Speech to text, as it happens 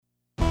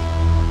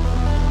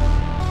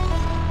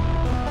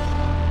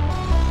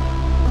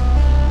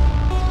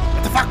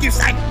fuck you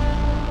say?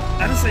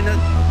 I didn't say nothing.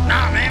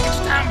 Nah, man, what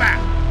you talking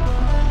about?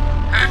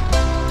 Huh?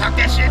 Talk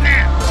that shit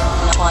now.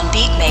 One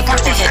beat maker,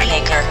 the hit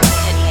maker.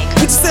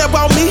 What you say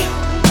about me?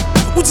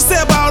 What you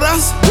say about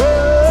us?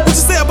 What you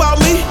say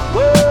about me?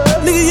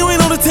 Nigga, you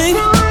ain't on the team.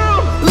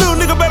 Little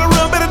nigga better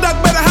run, better duck,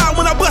 better hide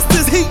when I bust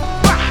this heat.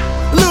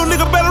 Little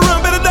nigga better run,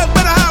 better duck,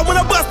 better hide when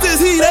I bust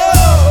this heat.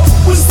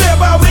 What you say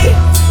about me?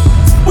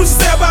 What you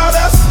say about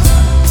us?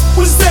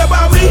 What you say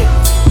about me?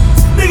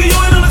 Nigga, you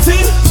ain't on the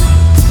team.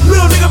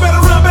 Little nigga better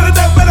run, better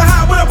duck, better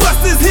hide when I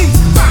bust this heat.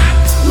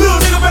 Little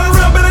nigga better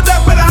run, better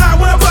duck, better hide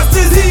when I bust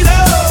this heat.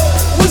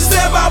 What you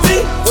say about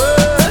me?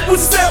 What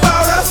you say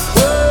about us?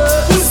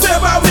 What you say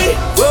about me?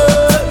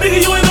 Nigga,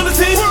 you ain't on the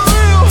team.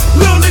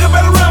 Little nigga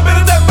better run,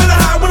 better duck, better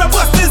hide when I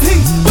bust this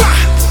heat.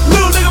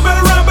 Little nigga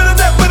better run, better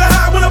duck, better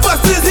hide when I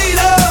bust this heat.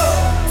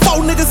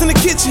 4 niggas in the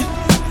kitchen,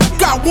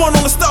 got 1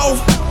 on the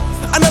stove.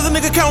 Another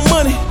nigga count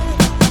money,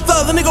 the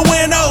other nigga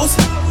wearing those.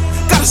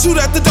 Got a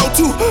shooter at the door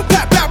too.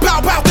 Pow, pow,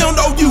 pow, pow, they don't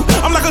know you.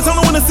 I'm like a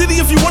tunnel in the city.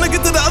 If you wanna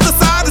get to the other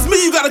side, it's me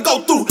you gotta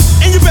go through.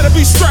 And you better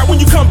be strapped when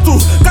you come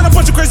through. Got a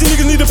bunch of crazy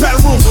niggas need a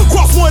paddle room.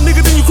 Cross one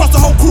nigga, then you cross the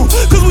whole crew.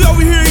 Cause we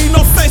over here eating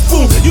no same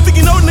spoon. You think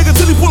you know the nigga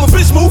till he pull a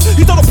bitch move.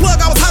 He throw the plug,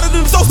 I was hotter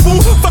than the dope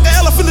spoon. Fuck an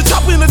elephant, the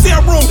chopper in the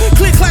damn room.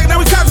 Click, clack, now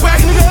we cock back.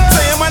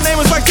 Saying my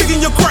name is like kicking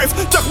your grave.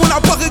 Duck when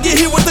I bucket,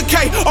 get hit with the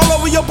K. All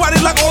over your body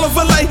like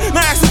Oliver Lay.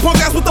 Now ask the punk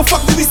ass, what the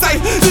fuck did he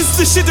say? This is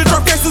the shit that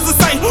drop gangsters are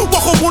saying.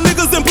 Walk up on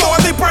niggas and blow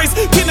out their brains.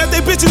 Kidnap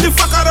they bitch and then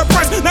fuck out her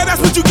price. Now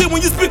that's what you get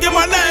when you speak in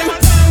my name.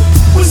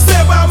 What you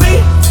say about me?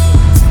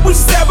 What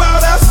you say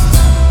about us?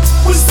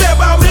 What you say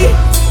about me?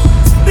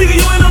 Nigga,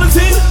 you ain't on the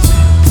team.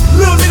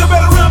 Little nigga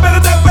better run,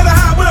 better duck, better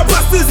hide when I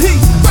bust this heat.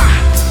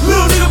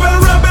 Little nigga better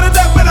run, better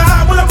duck, better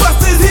hide when I bust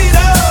this heat.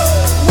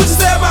 What you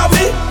say about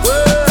me?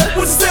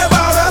 What you say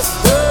about us?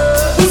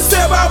 What you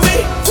say about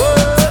me?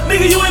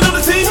 Nigga, you ain't on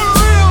the team.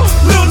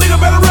 Little nigga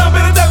better run,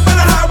 better duck,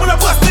 better hide when I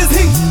bust this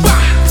heat.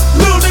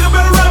 Little nigga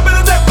better run,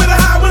 better duck, better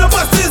hide when I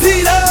bust this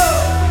heat.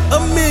 A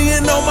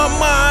million on my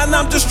mind,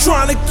 I'm just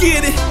trying to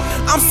get it.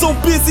 I'm so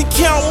busy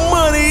counting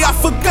money, I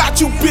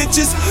forgot you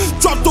bitches.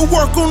 Drop the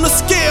work on the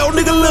scale,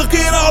 nigga, look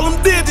at all them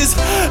digits.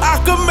 I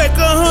could make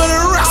 100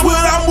 racks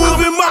without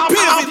moving my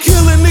pivot. I'm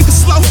killing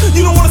niggas slow,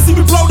 you don't wanna see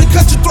me blow, they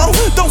cut your throat.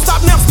 Don't stop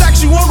now,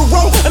 stacks you on the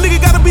road. A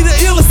nigga gotta be the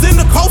illest in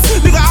the coast.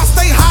 Nigga, I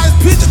stay high as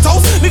pigeon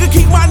toast. Nigga,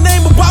 keep my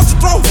name about your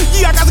throat.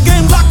 Yeah, I got the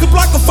game locked up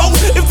like a vote.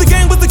 If the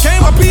game was the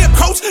game, I'd be a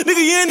coach. Nigga,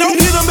 you ain't no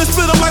hit them and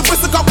spit them like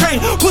Mr. Cocaine.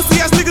 Pussy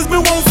ass niggas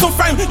been wanting some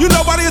fame. You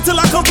nobody until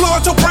I come blow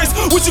out your brains.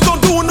 What you gon'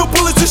 do when no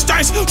bullets exchange?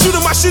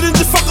 Shooting my shit and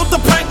just fuck up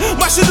the paint.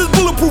 My shit is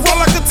bulletproof, roll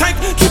like a tank.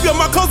 Keep your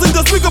my cousin,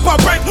 just pick up our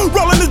bank.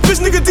 Rollin' this bitch,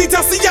 nigga,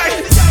 detail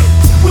CA.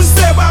 What you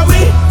say about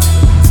me?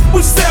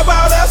 What you say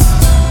about us?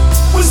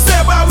 What you say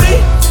about me?